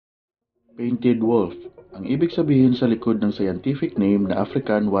Painted wolf, ang ibig sabihin sa likod ng scientific name na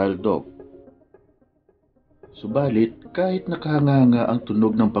African wild dog. Subalit, kahit nakahanga-hanga ang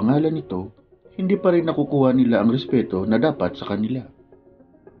tunog ng pangalan nito, hindi pa rin nakukuha nila ang respeto na dapat sa kanila.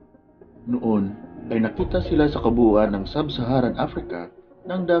 Noon ay nakita sila sa kabuuan ng sub-Saharan Africa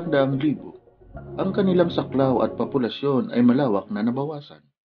ng daang-daang libo. Ang kanilang saklaw at populasyon ay malawak na nabawasan.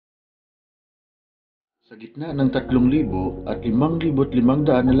 Sa gitna ng 3,000 at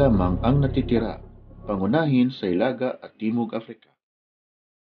 5,500 na lamang ang natitira, pangunahin sa Ilaga at Timog Afrika.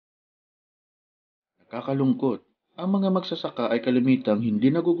 Nakakalungkot, ang mga magsasaka ay kalimitang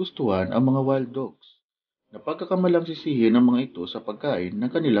hindi nagugustuhan ang mga wild dogs. Napagkakamalang sisihin ang mga ito sa pagkain ng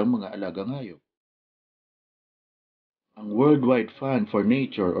kanilang mga alagang hayop. Ang Worldwide Fund for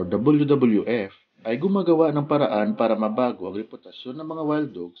Nature or WWF ay gumagawa ng paraan para mabago ang reputasyon ng mga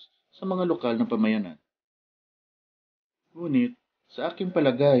wild dogs sa mga lokal na pamayanan. Ngunit, sa aking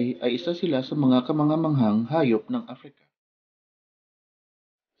palagay ay isa sila sa mga kamangamanghang hayop ng Afrika.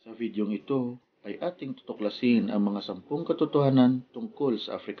 Sa videong ito ay ating tutuklasin ang mga 10 katotohanan tungkol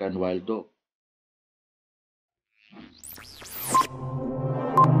sa African wild dog.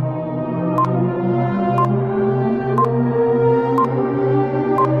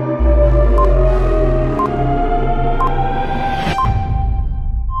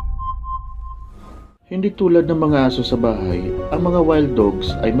 Hindi tulad ng mga aso sa bahay, ang mga wild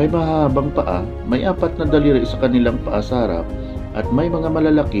dogs ay may mahahabang paa, may 4 na daliri sa kanilang paa sa harap, at may mga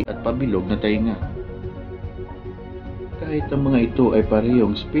malalaki at pabilog na tainga. Kahit ang mga ito ay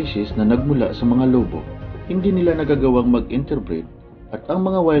parehong species na nagmula sa mga lobo, hindi nila nagagawang mag-interbreed at ang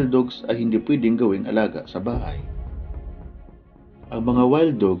mga wild dogs ay hindi pwedeng gawing alaga sa bahay. Ang mga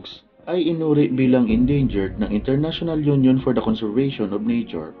wild dogs ay inuri bilang endangered ng International Union for the Conservation of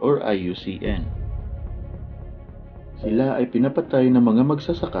Nature or IUCN. Sila ay pinapatay ng mga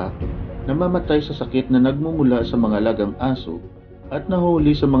magsasaka na mamatay sa sakit na nagmumula sa mga alagang aso at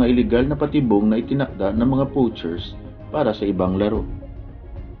nahuli sa mga ilegal na patibong na itinakda ng mga poachers para sa ibang laro.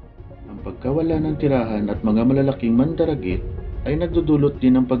 Ang pagkawala ng tirahan at mga malalaking mandaragit ay nagdudulot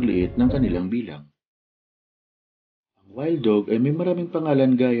din ng pagliit ng kanilang bilang. Ang wild dog ay may maraming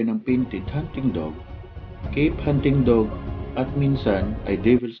pangalan gaya ng painted hunting dog, Cape hunting dog, at minsan ay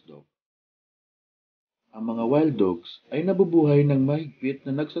devil's dog. Ang mga wild dogs ay nabubuhay ng mahigpit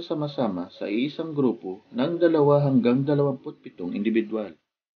na nagsasama-sama sa isang grupo ng 2 hanggang 27 individual.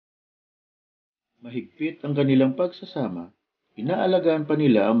 Mahigpit ang kanilang pagsasama, inaalagaan pa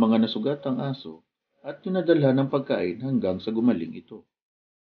nila ang mga nasugatang aso at dinadalhan ng pagkain hanggang sa gumaling ito.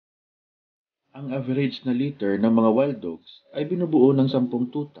 Ang average na litter ng mga wild dogs ay binubuo ng 10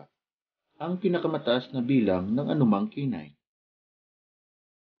 tuta, ang pinakamataas na bilang ng anumang canine.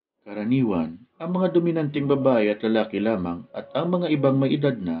 Karaniwan, ang mga dominanteng babae at lalaki lamang at ang mga ibang may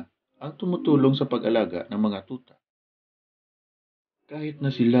edad na ang tumutulong sa pag-alaga ng mga tuta. Kahit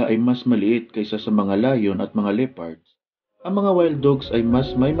na sila ay mas maliit kaysa sa mga lion at mga leopards, ang mga wild dogs ay mas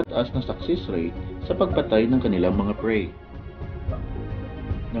may mataas na success rate sa pagpatay ng kanilang mga prey.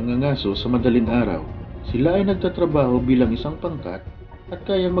 Nangangaso sa madaling araw, sila ay nagtatrabaho bilang isang pangkat at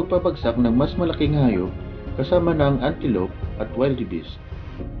kayang magpapagsak ng mas malaking hayop kasama na ang antelope at wildebeest.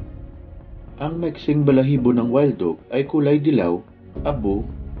 Ang maiksing balahibo ng wild dog ay kulay dilaw, abo,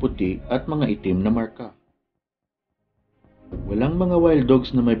 puti at mga itim na marka. Walang mga wild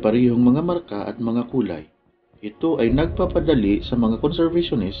dogs na may parehong mga marka at mga kulay. Ito ay nagpapadali sa mga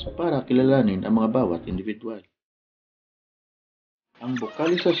conservationists para kilalanin ang mga bawat individual. Ang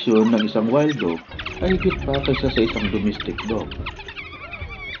bokalisasyon ng isang wild dog ay higit pa kaysa sa isang domestic dog.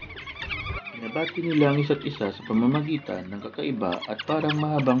 Binabati nila ang isa't isa sa pamamagitan ng kakaiba at parang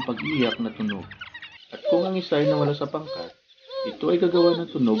mahabang pag-iyak na tunog. At kung ang isa ay nawala sa pangkat, ito ay gagawa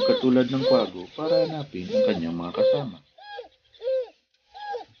ng tunog katulad ng kwago para hanapin ang kanyang mga kasama.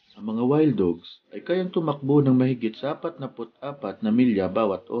 Ang mga wild dogs ay kayang tumakbo ng mahigit sa 44 na milya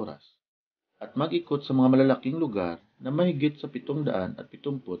bawat oras at mag-ikot sa mga malalaking lugar na mahigit sa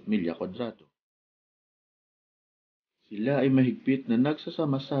 770 milya kwadrado. Sila ay mahigpit na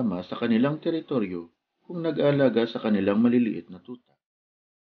nagsasama-sama sa kanilang teritoryo kung nag-aalaga sa kanilang maliliit na tuta.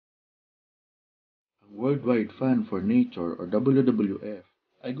 Ang Worldwide Fund for Nature or WWF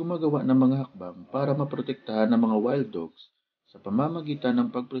ay gumagawa ng mga hakbang para maprotektahan ang mga wild dogs sa pamamagitan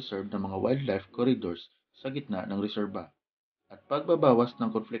ng pag-preserve ng mga wildlife corridors sa gitna ng reserba at pagbabawas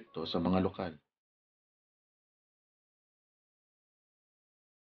ng konflikto sa mga lokal.